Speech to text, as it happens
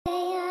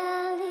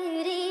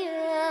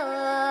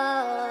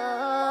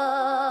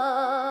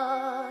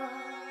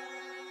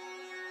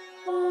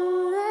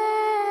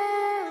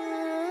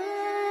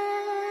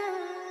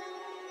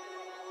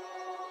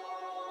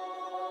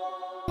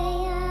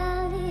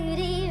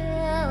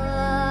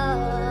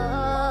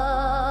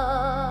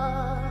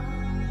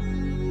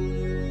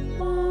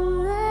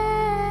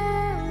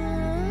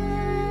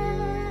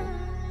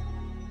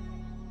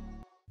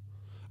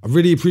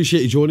really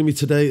appreciate you joining me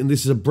today, and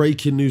this is a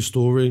breaking news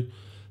story.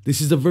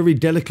 This is a very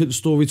delicate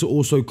story to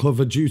also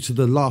cover due to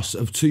the loss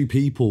of two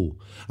people,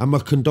 and my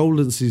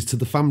condolences to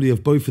the family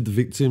of both of the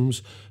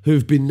victims who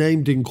have been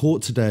named in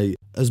court today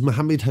as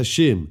Mohammed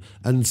Hashim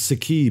and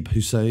Saqib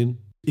Hussain.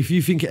 If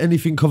you think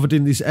anything covered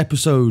in this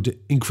episode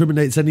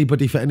incriminates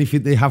anybody for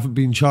anything they haven't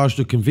been charged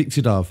or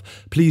convicted of,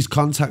 please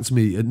contact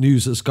me at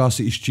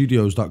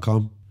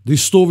news@scarcitystudios.com.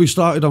 This story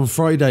started on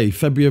Friday,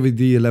 February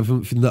the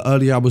 11th in the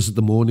early hours of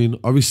the morning.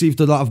 I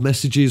received a lot of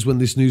messages when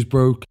this news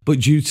broke,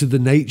 but due to the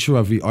nature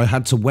of it, I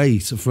had to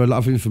wait for a lot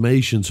of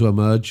information to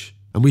emerge.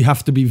 And we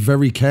have to be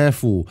very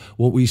careful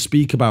what we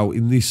speak about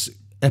in this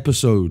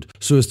episode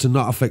so as to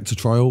not affect a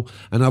trial,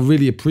 and I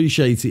really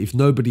appreciate it if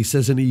nobody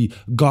says any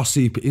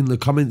gossip in the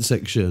comment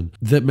section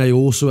that may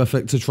also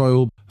affect a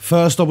trial.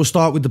 First, I will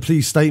start with the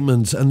police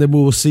statement, and then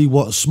we will see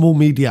what small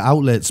media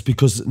outlets,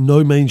 because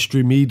no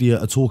mainstream media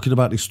are talking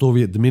about this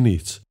story at the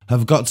minute,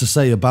 have got to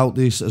say about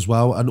this as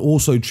well, and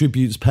also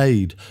tributes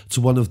paid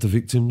to one of the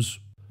victims.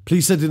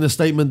 Police said in a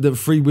statement that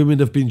 3 women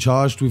have been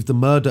charged with the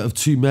murder of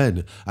 2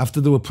 men after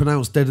they were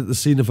pronounced dead at the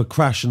scene of a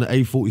crash on the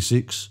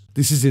A46.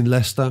 This is in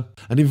Leicester.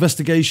 An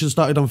investigation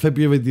started on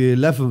February the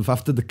 11th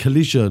after the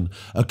collision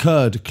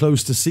occurred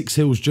close to Six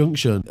Hills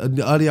Junction in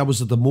the early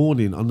hours of the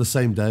morning on the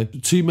same day.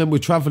 2 men were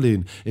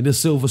travelling in a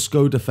silver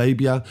Skoda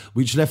Fabia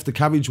which left the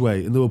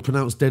carriageway, and they were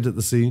pronounced dead at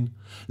the scene.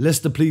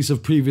 Leicester Police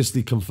have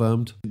previously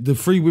confirmed. The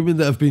 3 women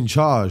that have been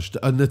charged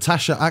are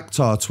Natasha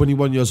Akhtar,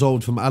 21 years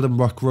old, from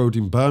Alum Rock Road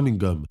in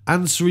Birmingham,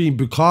 Ansreen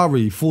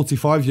Bukhari,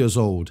 45 years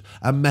old,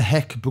 and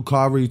Mahek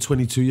Bukhari,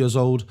 22 years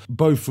old,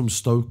 both from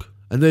Stoke,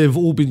 and they have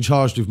all been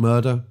charged with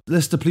murder.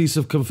 Leicester Police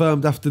have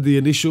confirmed after the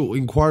initial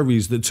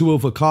inquiries that 2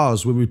 other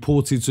cars were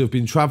reported to have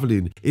been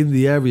travelling in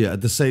the area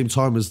at the same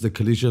time as the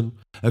collision: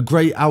 a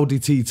grey Audi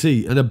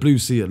TT and a blue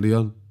Seat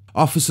Leon.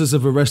 Officers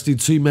have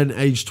arrested 2 men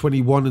aged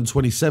 21 and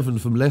 27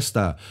 from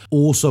Leicester,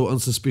 also on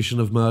suspicion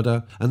of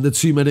murder, and the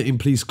 2 men are in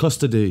police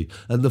custody,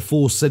 and the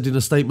force said in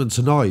a statement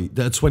tonight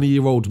that a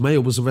 20-year-old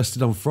male was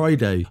arrested on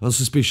Friday on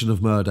suspicion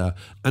of murder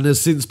and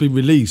has since been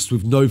released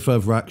with no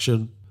further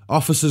action.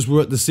 Officers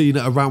were at the scene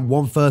at around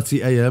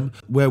 1:30 AM,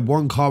 where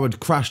 1 car had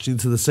crashed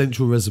into the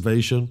central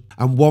reservation,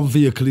 and 1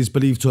 vehicle is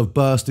believed to have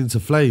burst into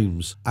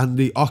flames, and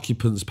the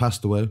occupants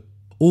passed away.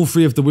 All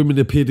 3 of the women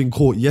appeared in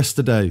court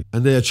yesterday,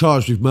 and they are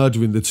charged with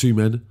murdering the 2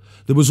 men.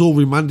 They was all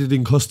remanded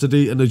in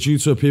custody and are due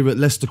to appear at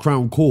Leicester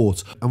Crown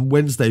Court on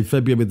Wednesday,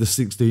 February the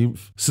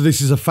 16th. So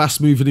this is a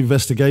fast-moving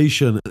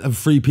investigation, and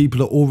 3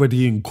 people are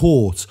already in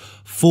court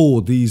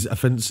for these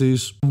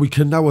offences. We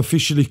can now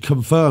officially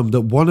confirm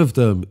that one of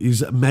them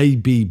is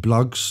Maybe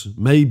Vlogs.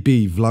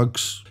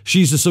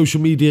 She's a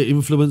social media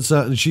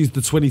influencer, and she's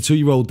the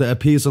 22-year-old that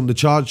appears on the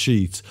charge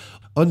sheet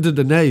under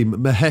the name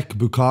Mahek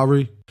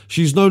Bukhari.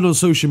 She's known on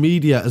social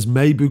media as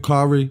May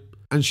Bukhari,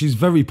 and she's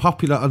very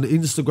popular on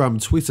Instagram,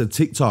 Twitter,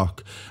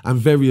 TikTok, and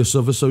various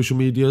other social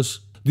medias.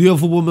 The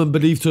other woman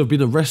believed to have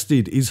been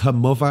arrested is her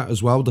mother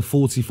as well, the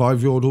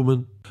 45-year-old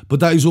woman. But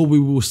that is all we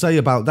will say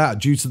about that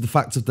due to the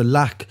fact of the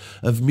lack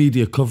of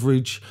media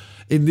coverage.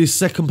 In this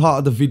second part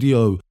of the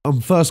video,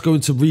 I'm first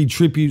going to read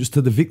tributes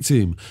to the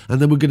victim,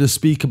 and then we're going to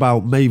speak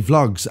about May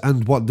Vlogs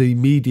and what the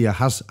media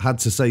has had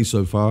to say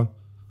so far.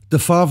 The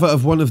father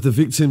of one of the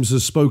victims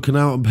has spoken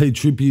out and paid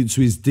tribute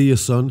to his dear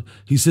son.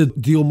 He said,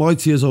 "The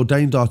Almighty has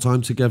ordained our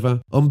time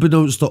together,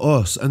 unbeknownst to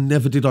us, and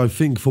never did I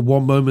think for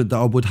one moment that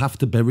I would have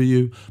to bury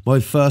you,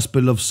 my first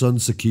beloved son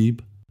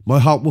Saqib. My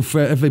heart will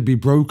forever be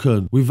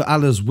broken. With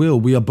Allah's will,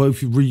 we are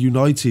both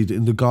reunited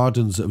in the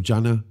gardens of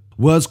Jannah.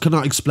 Words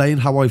cannot explain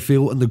how I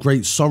feel and the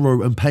great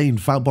sorrow and pain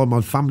felt by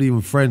my family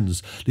and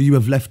friends that you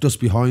have left us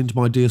behind,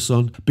 my dear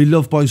son.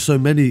 Beloved by so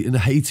many and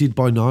hated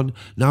by none,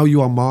 now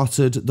you are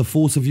martyred. The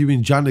thought of you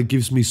in Jannah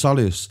gives me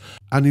solace,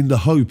 and in the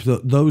hope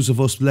that those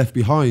of us left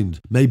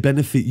behind may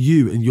benefit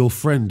you and your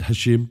friend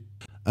Hashim."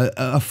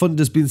 A fund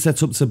has been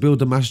set up to build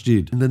a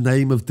masjid in the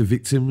name of the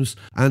victims,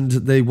 and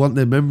they want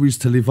their memories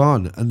to live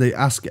on, and they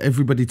ask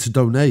everybody to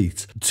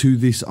donate to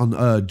this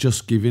on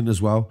Just Giving as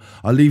well.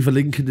 I'll leave a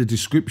link in the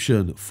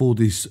description for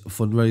this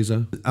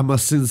fundraiser. And my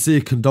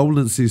sincere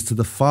condolences to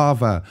the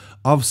father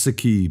of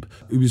Saqib,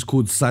 who is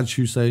called Saj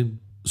Hussain.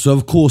 So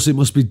of course it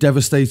must be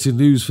devastating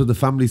news for the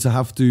family to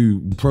have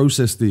to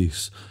process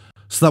this.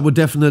 So that would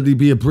definitely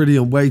be a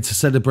brilliant way to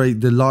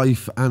celebrate the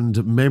life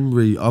and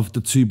memory of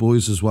the 2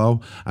 boys as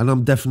well. And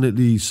I'm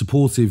definitely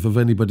supportive of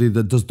anybody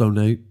that does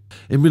donate.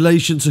 In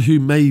relation to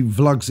who May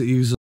Vlogs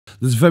is,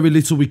 there's very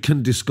little we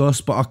can discuss,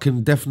 but I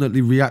can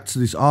definitely react to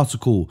this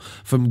article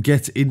from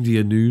Get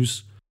India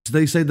News.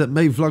 They say that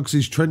May Vlogs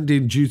is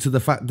trending due to the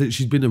fact that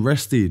she's been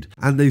arrested,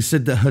 and they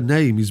said that her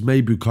name is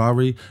May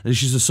Bukhari and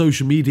she's a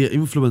social media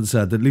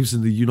influencer that lives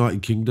in the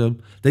United Kingdom.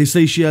 They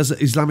say she has an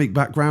Islamic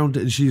background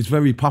and she is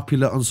very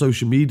popular on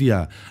social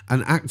media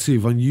and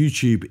active on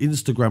YouTube,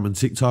 Instagram and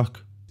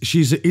TikTok.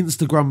 She's an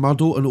Instagram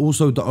model and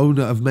also the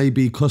owner of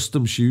Maybe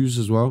Custom Shoes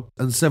as well,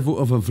 and several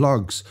other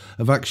vlogs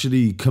have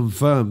actually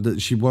confirmed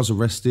that she was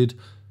arrested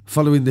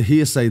following the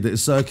hearsay that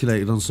is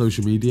circulated on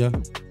social media.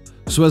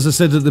 So as I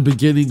said at the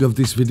beginning of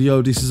this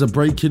video, this is a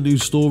breaking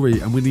news story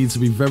and we need to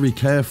be very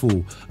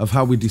careful of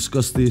how we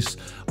discuss this.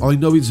 I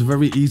know it's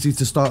very easy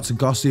to start to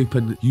gossip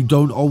and you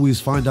don't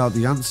always find out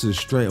the answers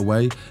straight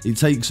away. It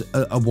takes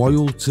a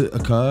while to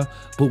occur,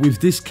 but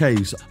with this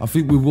case, I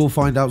think we will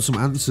find out some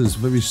answers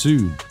very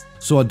soon.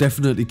 So I'll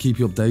definitely keep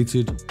you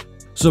updated.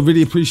 So I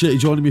really appreciate you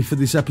joining me for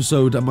this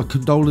episode, and my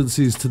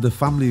condolences to the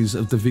families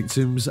of the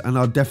victims, and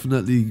I'll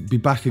definitely be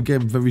back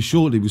again very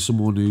shortly with some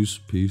more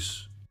news.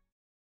 Peace.